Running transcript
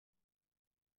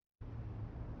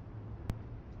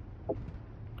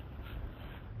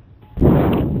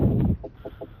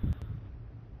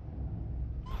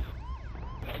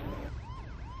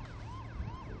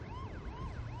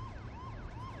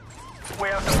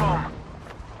bomb.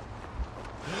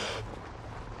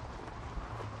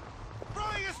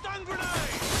 Throwing a stun grenade!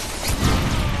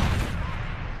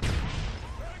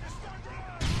 Throwing a stun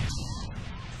grenade!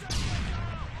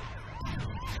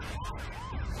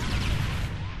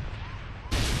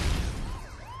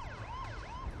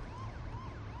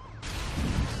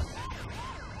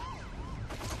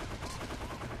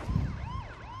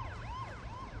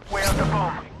 We have the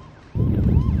bomb.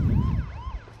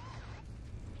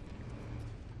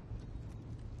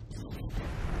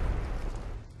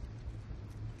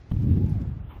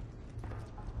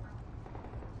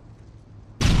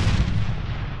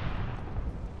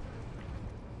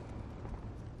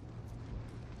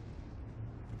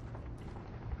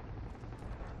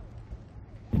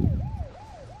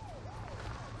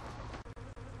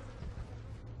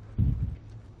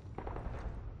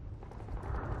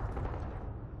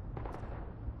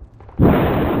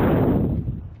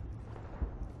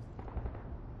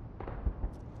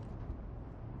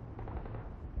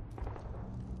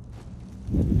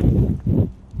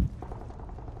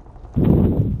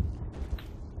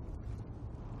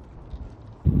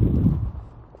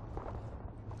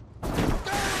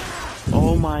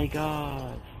 Oh my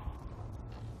god.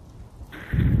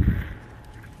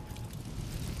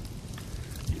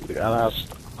 Dude, I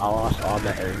lost all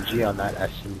the energy on that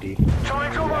SnD.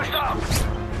 Time's almost up.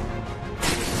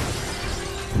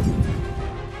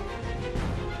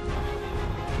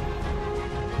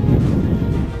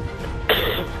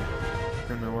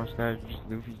 And then watch that, just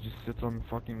Luffy just sits on the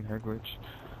fucking head glitch.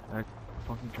 I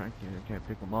fucking can't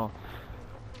pick him off.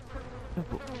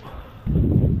 Simple.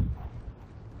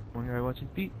 One guy watching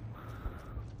feet.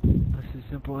 That's as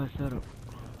simple as setup.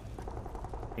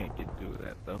 Can't get through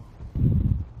that though.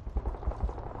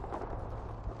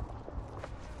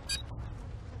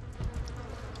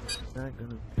 Not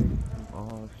gonna pick him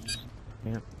off. Just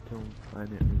camp until I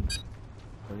didn't.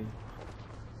 Buddy.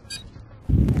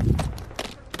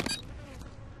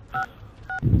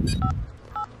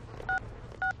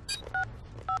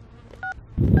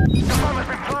 The bomb has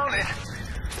been planted.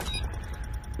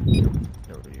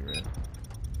 Nobody ran.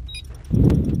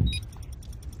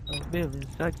 Oh man,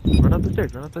 inside. Run up the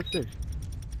stairs, run up the stairs.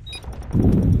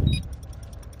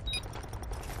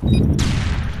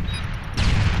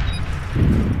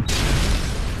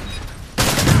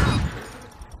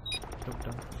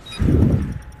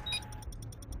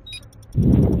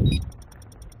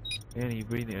 Man, you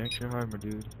breathing extra hard, my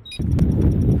dude.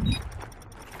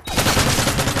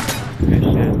 Good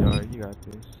shit, dog. You got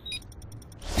this.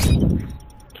 You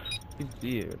can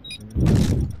see it.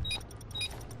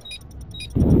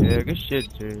 Yeah, good shit,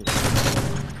 dude.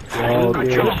 Oh, Good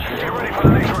dude. job. Get ready for the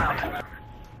next round.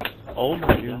 Oh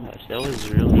my gosh, that was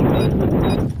really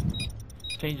good.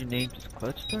 Change your name to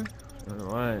Clutch Star?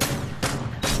 Alright.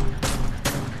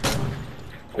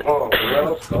 Oh, yeah,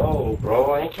 let's go,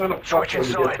 bro. I ain't trying to fucking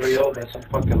Switching get 3-0 by some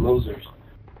fucking losers.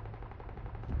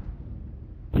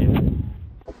 Yeah.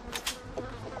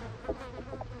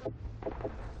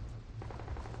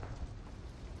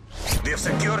 We have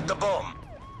secured the bomb.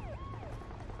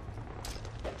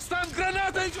 Stun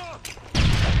grenade идет!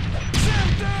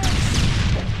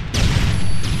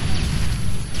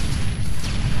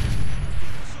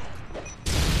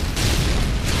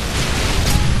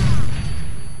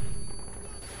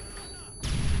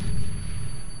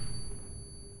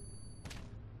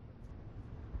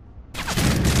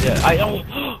 Yeah, I don't.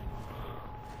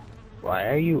 Why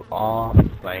are you off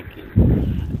flanking?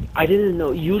 I didn't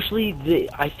know. Usually,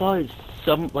 I thought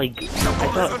I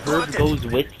thought Herb goes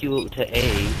with you to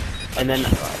A, and then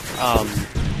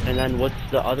what's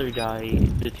the other guy?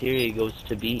 Deteriate goes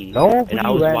to B. No, and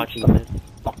I was watching this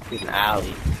fucking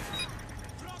alley.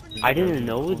 I didn't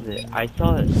know that. I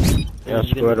thought. Yeah,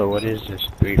 Squirtle, what is this?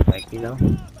 3 flanking now?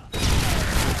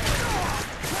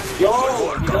 Yo,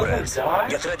 he doesn't die?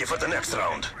 Get ready for the next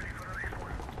round.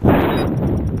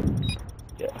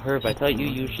 Yeah, Herb, I thought you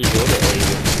usually go to A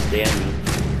with Danny.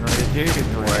 No, Deteriate is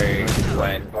going Wait,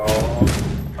 when?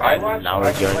 Oh, I watch. Now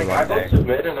we're joining I one go day. to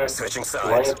mid and I Switching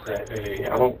sides. glance at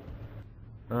A. I don't.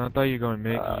 I thought you were going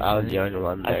mid. I was the only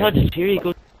one there. I thought Deteriate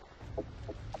goes.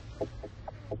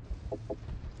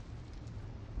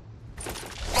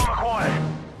 Bomb acquired.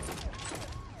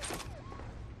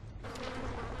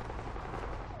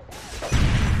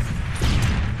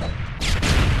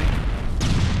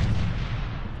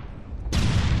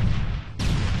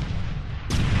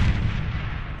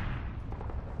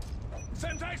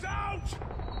 Sentex out!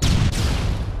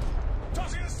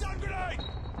 Tossing a stun grenade!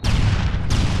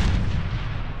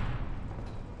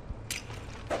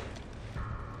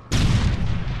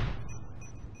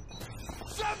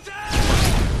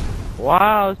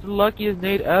 Wow, it's the luckiest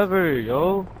nade ever,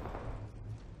 yo.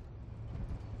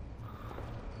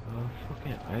 Oh,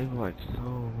 fucking I'm like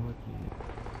so lucky.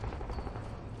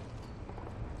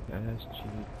 That's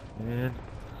cheap, man.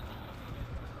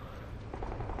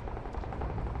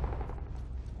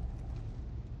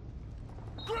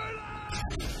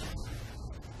 Grenade!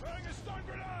 Throwing a stun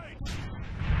grenade!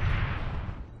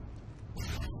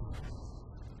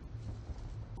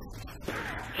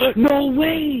 No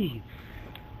way!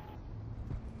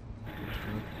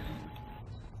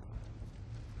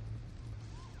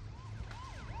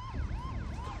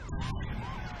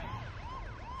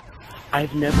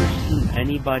 I've never seen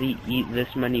anybody eat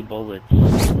this many bullets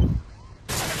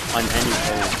on any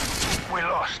phone. We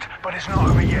lost, but it's not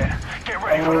over yet. Get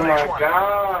ready for Oh the next my one.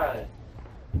 god!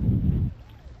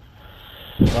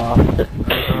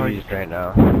 Oh, he's right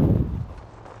now.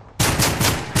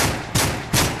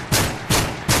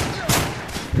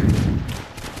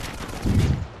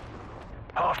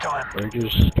 Half time. We're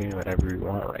just doing whatever we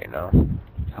want right now.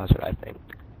 That's what I think.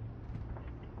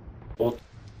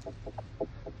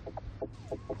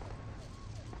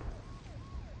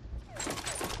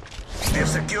 They've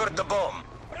secured the bomb.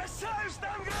 Бросаю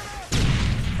стан гранату!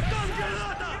 Стан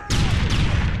граната!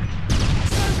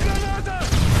 Стан граната!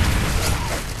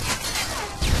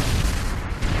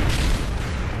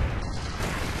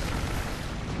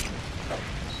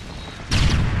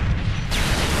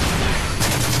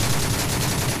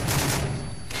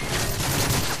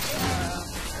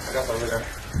 I got over there.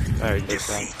 Alright, good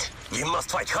job. Defeat. You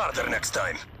must fight harder next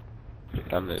time.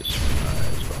 Done this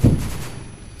as well.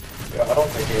 Yeah, I don't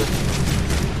think it's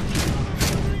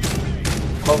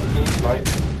right.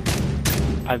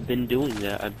 I've been doing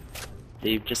that.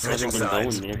 They've just haven't been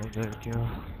going there.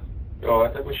 Yo, I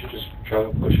think we should just try to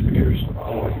push here or something.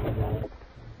 I don't know.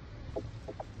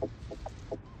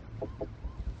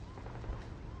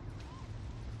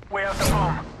 We have the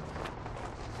bomb.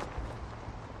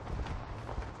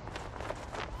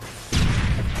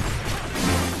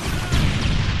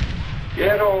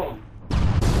 Get him!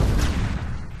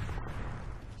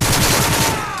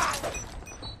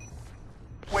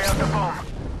 We have the bomb.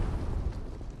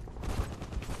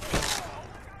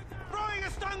 Throwing a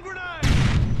stun grenade!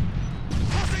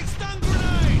 Tossing stun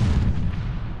grenade!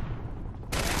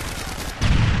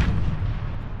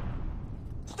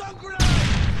 Stun grenade!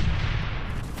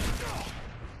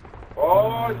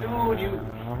 Oh, dude, you...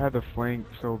 I had the flank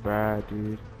so bad,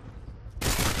 dude.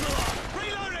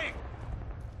 Reloading!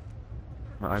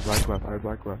 My eye black left, eye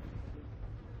black left.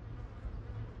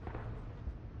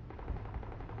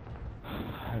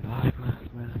 Eye black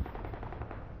left, man.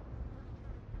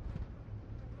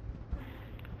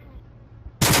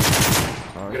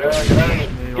 Oh, Get out of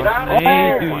here! Get out of Hey,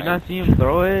 there! dude, you not see him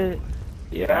throw it?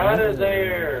 Get out of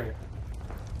there!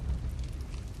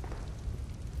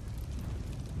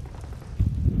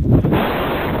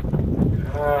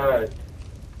 God.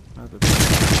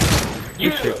 You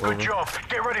Good job.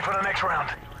 Get ready for the next round.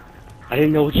 I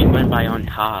didn't know what you meant by on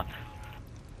top.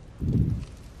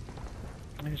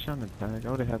 I just shot in the back.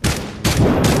 I would've had that.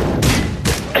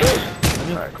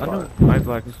 I know my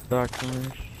black is back to me.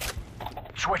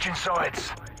 Switching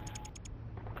sides.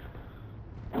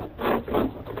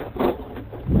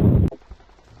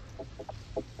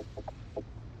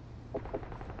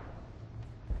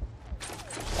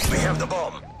 We have the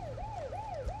bomb.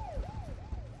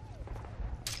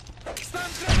 Stun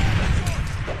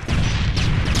granate!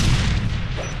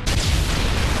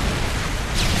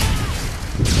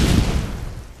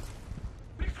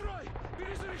 Прикрой!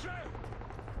 Перезаряжаю!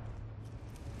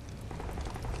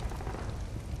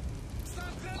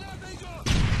 Стан граната идет!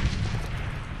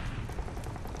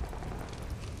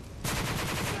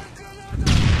 Стан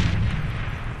граната!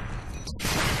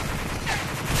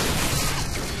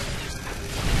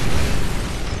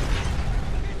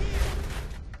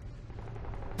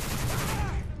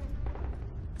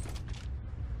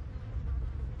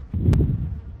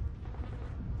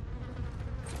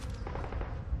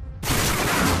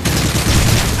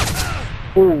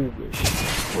 Oh,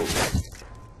 shit.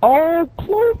 Oh,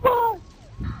 kLoVuH!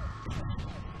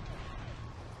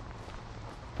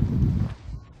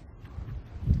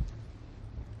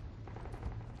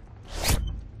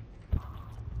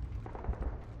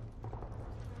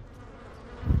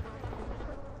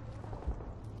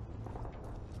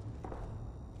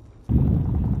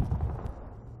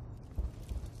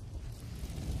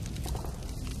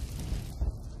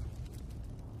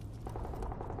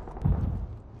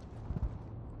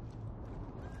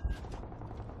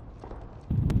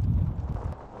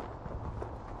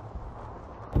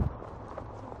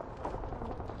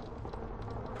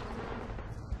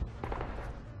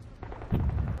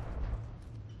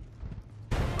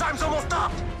 Time's almost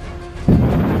up!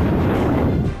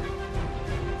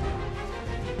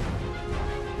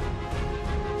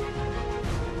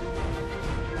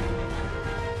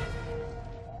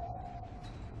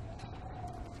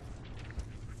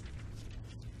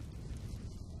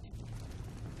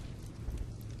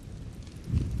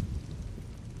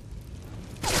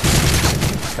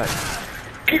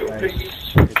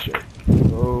 Good shit.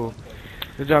 Oh.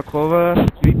 Good job, kLoVuH.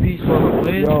 3-piece for the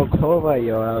win. Yo, kLoVuH,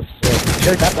 yo, I was sick.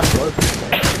 Should've got the fourth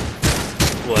man.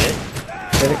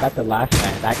 What? Should've got the last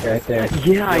man. That guy right there.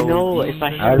 Yeah, I know. If I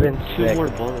I'd had been two sick. more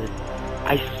bullets,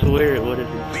 I swear it would have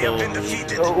been We so have been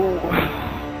defeated. Let's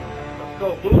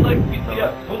go. Blue light,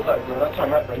 BTS. Blue light, bro. That's our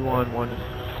map right You now. won one.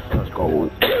 Let's go.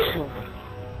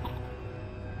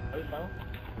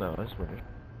 No, that's winner.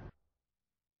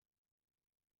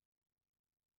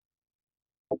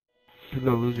 You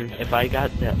go losers. If I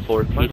got that 4-piece